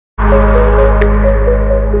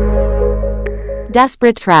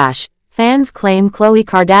Desperate trash. Fans claim Khloe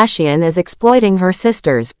Kardashian is exploiting her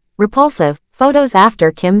sisters. Repulsive. Photos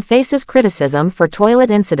after Kim faces criticism for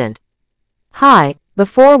toilet incident. Hi,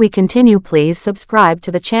 before we continue, please subscribe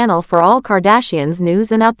to the channel for all Kardashians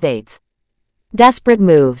news and updates. Desperate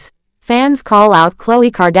moves. Fans call out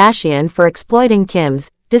Khloe Kardashian for exploiting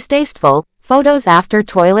Kim's distasteful photos after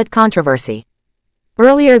toilet controversy.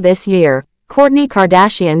 Earlier this year, Kourtney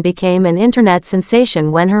Kardashian became an internet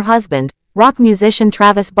sensation when her husband, rock musician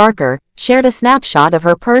Travis Barker, shared a snapshot of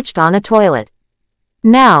her perched on a toilet.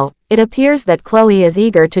 Now, it appears that Khloe is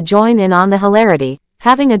eager to join in on the hilarity,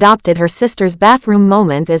 having adopted her sister's bathroom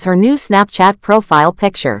moment as her new Snapchat profile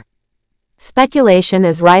picture. Speculation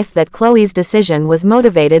is rife that Khloe's decision was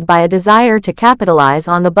motivated by a desire to capitalize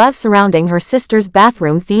on the buzz surrounding her sister's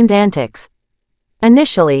bathroom-themed antics.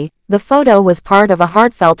 Initially, the photo was part of a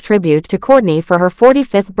heartfelt tribute to Kourtney for her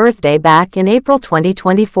 45th birthday back in April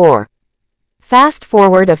 2024. Fast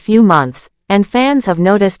forward a few months, and fans have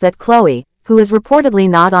noticed that Khloe, who is reportedly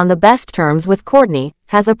not on the best terms with Kourtney,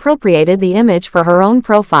 has appropriated the image for her own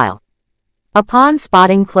profile. Upon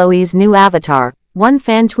spotting Khloe's new avatar, one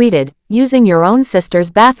fan tweeted, "Using your own sister's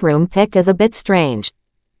bathroom pic is a bit strange."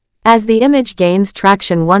 As the image gains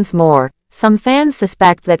traction once more, some fans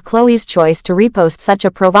suspect that Khloe's choice to repost such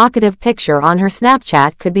a provocative picture on her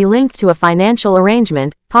Snapchat could be linked to a financial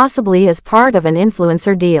arrangement, possibly as part of an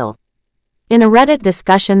influencer deal. In a Reddit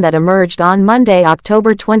discussion that emerged on Monday,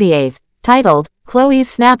 October 28, titled,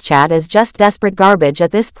 "Khloe's Snapchat is just desperate garbage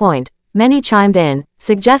at this point," many chimed in,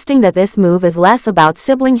 suggesting that this move is less about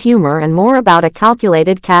sibling humor and more about a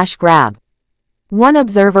calculated cash grab. One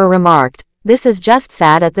observer remarked, "This is just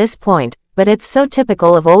sad at this point, but it's so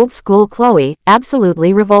typical of old-school Khloe,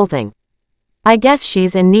 absolutely revolting. I guess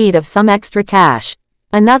she's in need of some extra cash."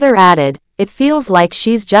 Another added, "It feels like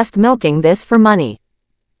she's just milking this for money.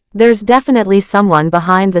 There's definitely someone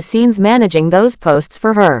behind the scenes managing those posts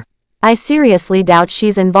for her. I seriously doubt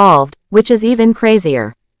she's involved, which is even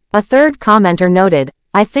crazier." A third commenter noted,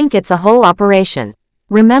 "I think it's a whole operation.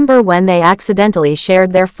 Remember when they accidentally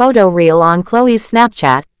shared their photo reel on Khloe's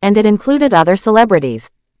Snapchat, and it included other celebrities?"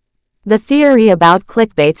 The theory about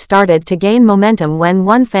clickbait started to gain momentum when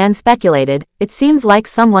one fan speculated, "It seems like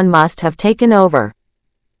someone must have taken over.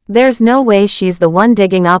 There's no way she's the one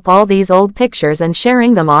digging up all these old pictures and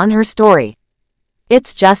sharing them on her story.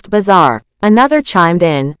 It's just bizarre." Another chimed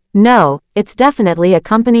in, "No, it's definitely a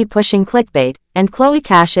company pushing clickbait, and Khloe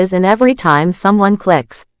cashes in every time someone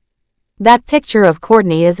clicks. That picture of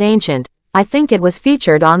Kourtney is ancient. I think it was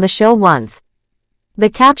featured on the show once." The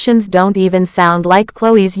captions don't even sound like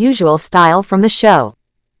Khloe's usual style from the show.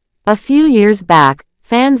 A few years back,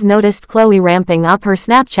 fans noticed Khloe ramping up her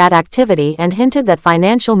Snapchat activity and hinted that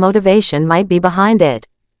financial motivation might be behind it.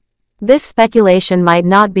 This speculation might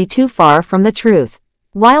not be too far from the truth.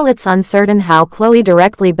 While it's uncertain how Khloe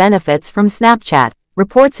directly benefits from Snapchat,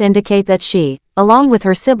 reports indicate that she, along with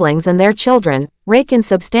her siblings and their children, rake in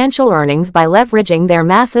substantial earnings by leveraging their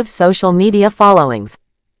massive social media followings.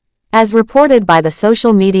 As reported by the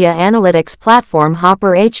social media analytics platform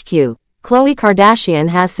Hopper HQ, Khloe Kardashian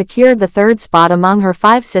has secured the third spot among her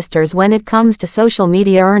 5 sisters when it comes to social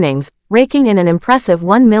media earnings, raking in an impressive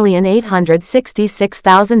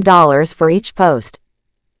 $1,866,000 for each post.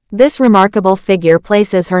 This remarkable figure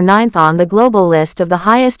places her 9th on the global list of the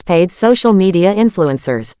highest-paid social media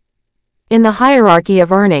influencers. In the hierarchy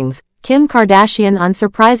of earnings, Kim Kardashian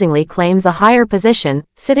unsurprisingly claims a higher position,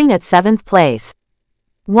 sitting at 7th place.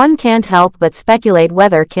 One can't help but speculate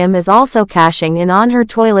whether Kim is also cashing in on her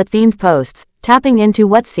toilet-themed posts, tapping into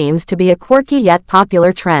what seems to be a quirky yet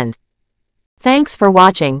popular trend. Thanks for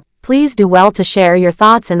watching. Please do well to share your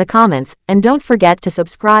thoughts in the comments, and don't forget to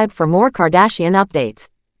subscribe for more Kardashian updates.